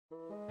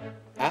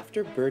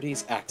After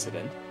Bertie's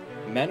accident,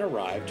 men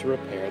arrived to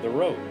repair the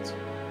roads.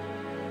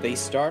 They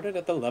started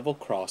at the level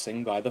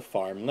crossing by the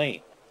farm lane,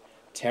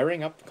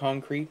 tearing up the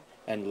concrete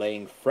and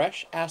laying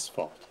fresh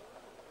asphalt.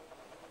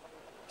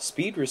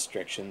 Speed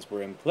restrictions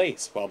were in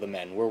place while the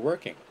men were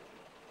working.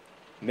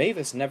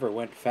 Mavis never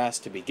went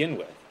fast to begin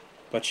with,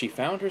 but she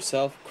found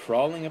herself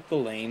crawling up the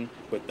lane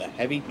with the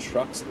heavy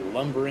trucks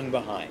lumbering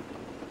behind.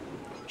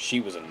 She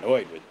was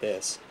annoyed with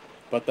this,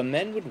 but the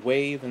men would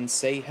wave and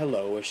say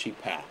hello as she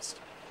passed,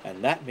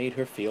 and that made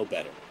her feel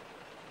better.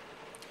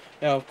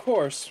 Now, of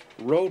course,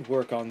 road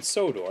work on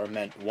Sodor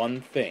meant one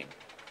thing: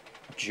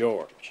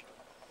 George.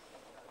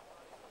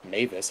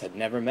 Mavis had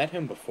never met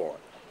him before,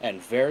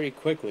 and very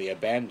quickly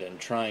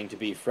abandoned trying to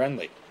be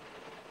friendly.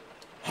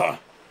 "Huh!"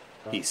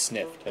 he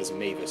sniffed as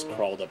Mavis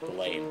crawled up the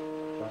lane.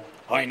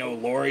 "I know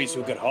lorries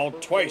who could haul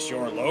twice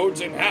your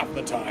loads in half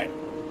the time."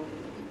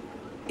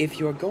 "If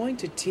you're going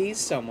to tease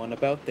someone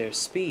about their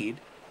speed,"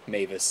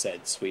 Mavis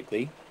said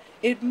sweetly,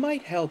 "it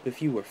might help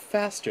if you were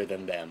faster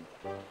than them."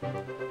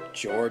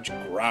 George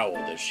growled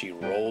as she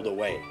rolled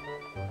away.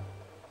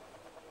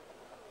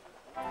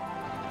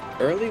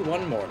 Early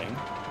one morning,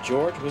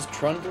 George was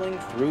trundling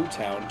through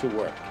town to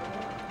work.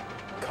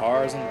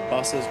 Cars and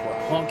buses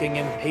were honking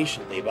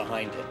impatiently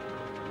behind him.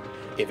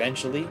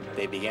 Eventually,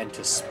 they began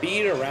to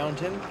speed around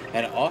him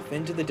and off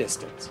into the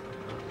distance.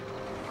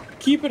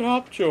 "Keep it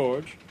up,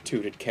 George,"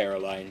 tooted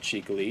Caroline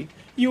cheekily.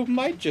 "You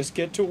might just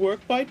get to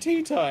work by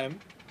tea time."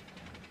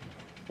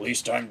 "At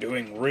least I'm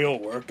doing real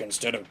work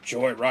instead of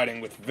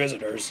joyriding with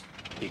visitors,"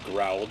 he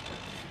growled,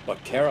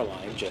 but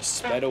Caroline just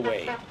sped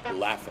away,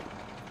 laughing.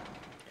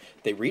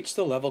 They reached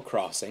the level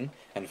crossing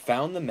and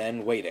found the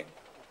men waiting.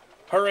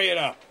 "Hurry it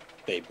up,"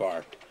 they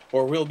barked,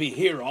 "or we'll be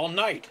here all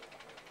night."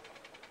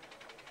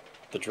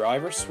 The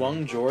driver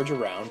swung George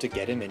around to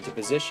get him into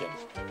position,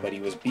 but he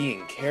was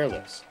being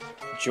careless.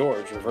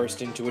 George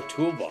reversed into a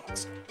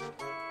toolbox.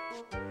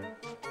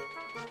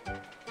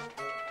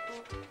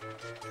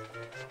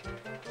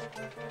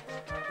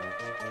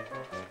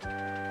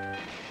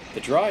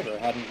 The driver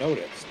hadn't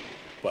noticed,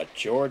 but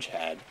George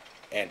had,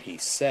 and he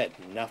said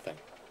nothing.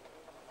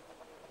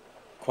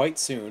 Quite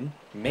soon,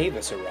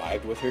 Mavis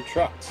arrived with her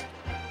trucks.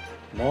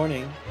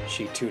 "Morning,"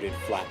 she tooted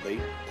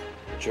flatly.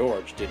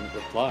 George didn't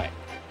reply.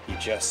 He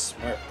just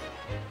smirked.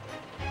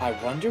 "I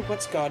wonder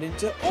what's got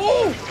into—"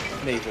 "Oh!"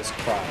 Mavis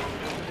cried.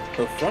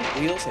 Her front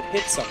wheels had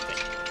hit something.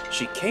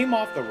 She came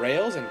off the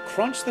rails and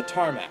crunched the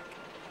tarmac.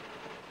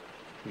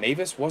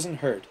 Mavis wasn't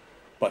hurt,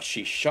 but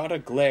she shot a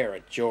glare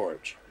at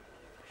George.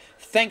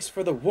 "Thanks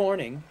for the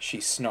warning,"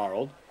 she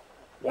snarled.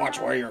 "Watch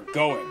where you're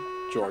going,"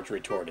 George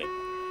retorted.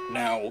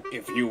 "Now,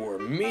 if you were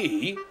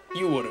me,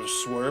 you would have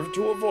swerved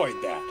to avoid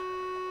that."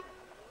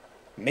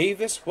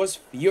 Mavis was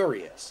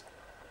furious.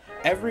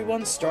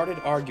 Everyone started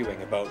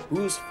arguing about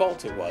whose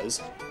fault it was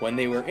when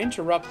they were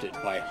interrupted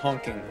by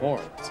honking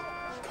horns.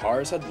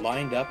 Cars had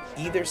lined up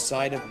either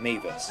side of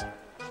Mavis.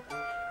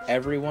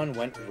 Everyone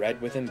went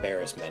red with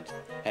embarrassment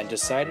and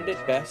decided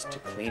it best to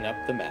clean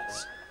up the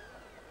mess.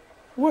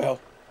 "Well,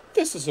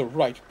 this is a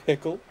right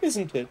pickle,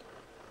 isn't it?"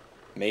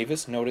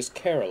 Mavis noticed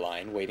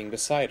Caroline waiting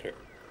beside her.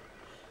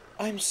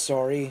 "I'm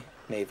sorry,"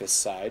 Mavis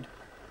sighed.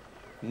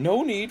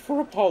 "No need for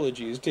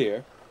apologies,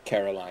 dear,"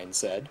 Caroline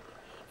said.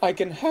 "I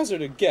can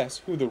hazard a guess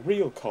who the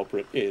real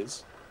culprit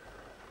is."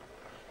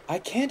 "I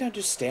can't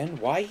understand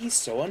why he's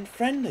so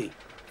unfriendly,"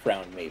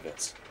 frowned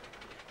Mavis.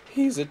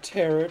 "He's a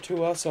terror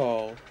to us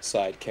all,"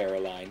 sighed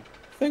Caroline.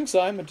 "Thinks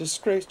I'm a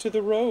disgrace to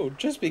the road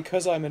just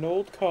because I'm an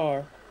old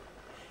car.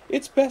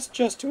 It's best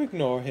just to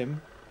ignore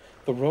him.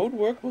 The road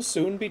work will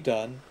soon be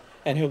done,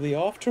 and he'll be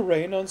off to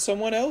rain on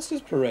someone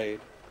else's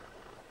parade."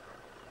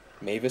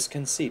 Mavis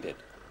conceded,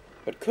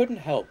 but couldn't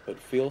help but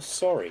feel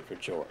sorry for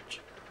George.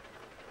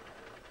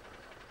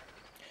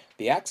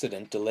 The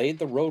accident delayed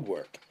the road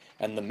work,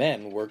 and the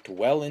men worked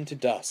well into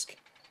dusk.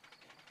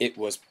 It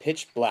was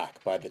pitch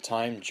black by the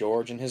time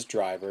George and his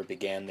driver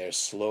began their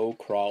slow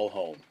crawl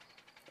home.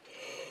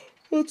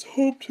 "Let's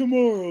hope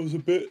tomorrow's a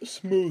bit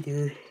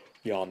smoother,"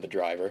 yawned the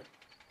driver.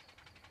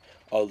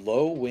 A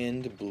low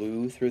wind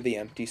blew through the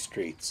empty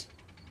streets.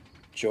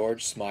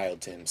 George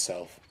smiled to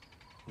himself.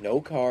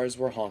 No cars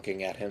were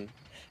honking at him,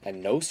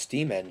 and no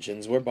steam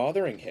engines were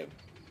bothering him.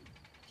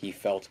 He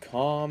felt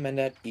calm and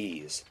at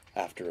ease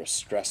after a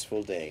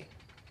stressful day.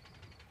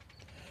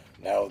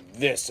 "Now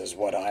this is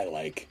what I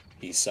like,"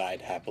 he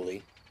sighed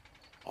happily.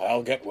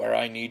 "I'll get where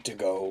I need to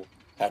go,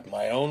 at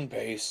my own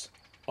pace,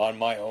 on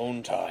my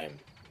own time.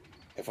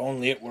 If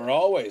only it were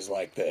always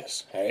like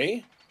this,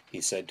 eh?"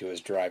 he said to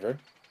his driver.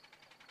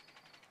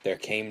 There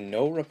came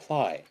no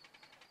reply.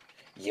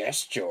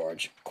 "Yes,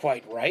 George,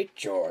 quite right,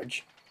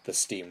 George," the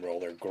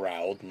steamroller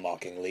growled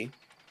mockingly.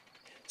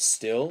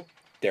 Still,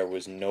 there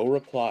was no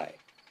reply.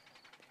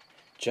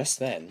 Just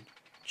then,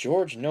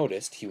 George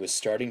noticed he was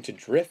starting to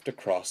drift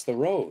across the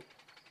road.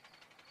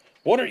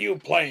 "What are you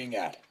playing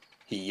at?"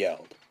 he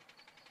yelled.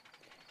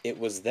 It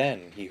was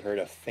then he heard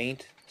a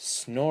faint,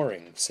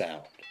 snoring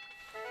sound.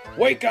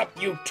 "Wake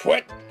up, you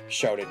twit!"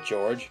 shouted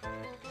George.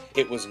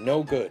 It was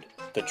no good.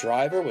 The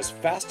driver was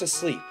fast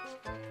asleep.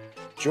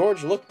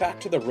 George looked back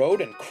to the road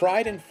and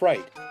cried in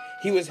fright.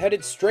 He was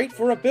headed straight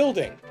for a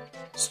building.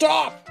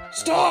 "Stop!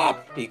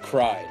 Stop!" he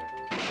cried.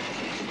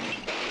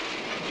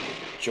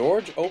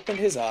 George opened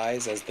his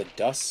eyes as the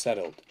dust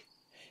settled.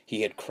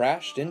 He had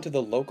crashed into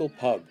the local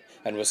pub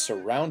and was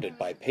surrounded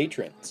by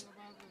patrons.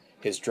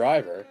 His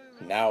driver,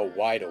 now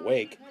wide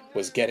awake,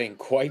 was getting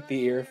quite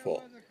the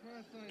earful.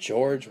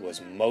 George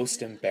was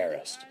most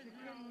embarrassed.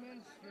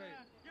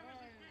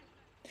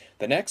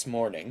 The next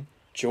morning,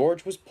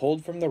 George was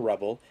pulled from the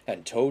rubble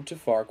and towed to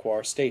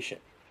Farquhar Station.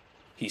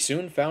 He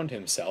soon found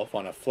himself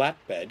on a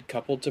flatbed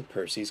coupled to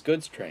Percy's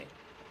goods train.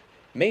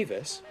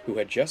 Mavis, who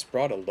had just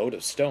brought a load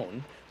of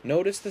stone,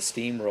 noticed the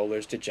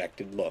steamroller's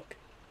dejected look.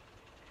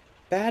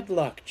 "Bad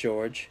luck,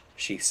 George,"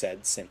 she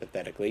said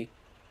sympathetically.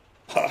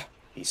 "Huh,"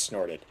 he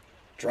snorted.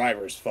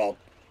 "Driver's fault.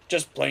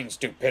 Just plain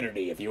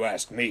stupidity, if you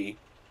ask me."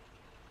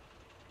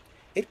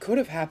 "It could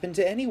have happened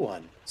to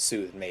anyone,"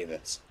 soothed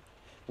Mavis.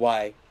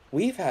 "Why,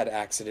 we've had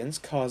accidents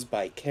caused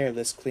by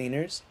careless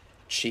cleaners,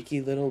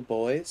 cheeky little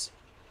boys,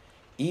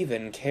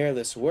 even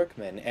careless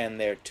workmen and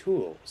their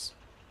tools."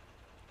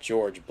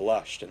 George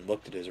blushed and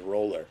looked at his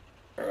roller.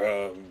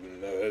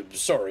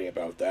 Sorry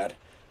about that.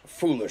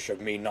 Foolish of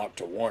me not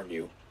to warn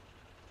you."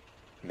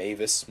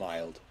 Mavis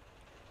smiled.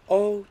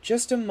 "Oh,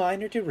 just a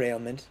minor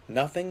derailment,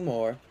 nothing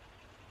more.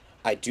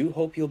 I do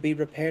hope you'll be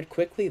repaired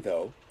quickly,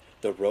 though.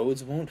 The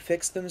roads won't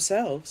fix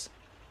themselves."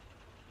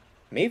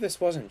 Mavis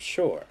wasn't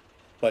sure,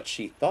 but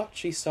she thought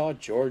she saw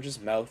George's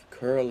mouth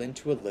curl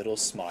into a little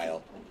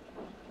smile.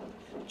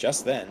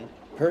 Just then,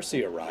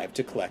 Percy arrived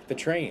to collect the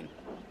train.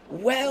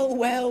 "Well,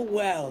 well,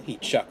 well," he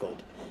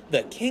chuckled.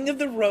 "The king of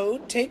the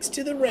road takes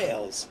to the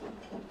rails."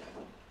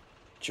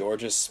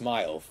 George's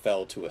smile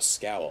fell to a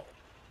scowl.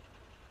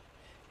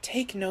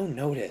 "Take no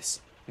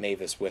notice,"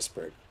 Mavis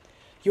whispered.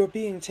 "You're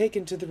being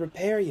taken to the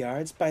repair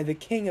yards by the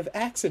king of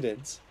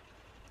accidents."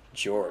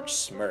 George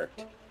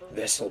smirked.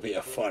 "This'll be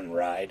a fun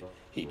ride,"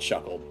 he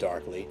chuckled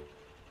darkly.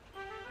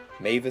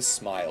 Mavis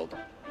smiled.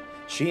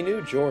 She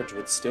knew George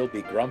would still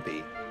be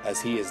grumpy,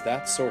 as he is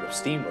that sort of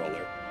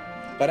steamroller,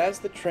 but as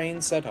the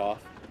train set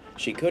off,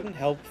 she couldn't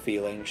help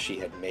feeling she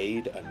had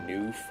made a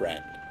new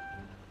friend.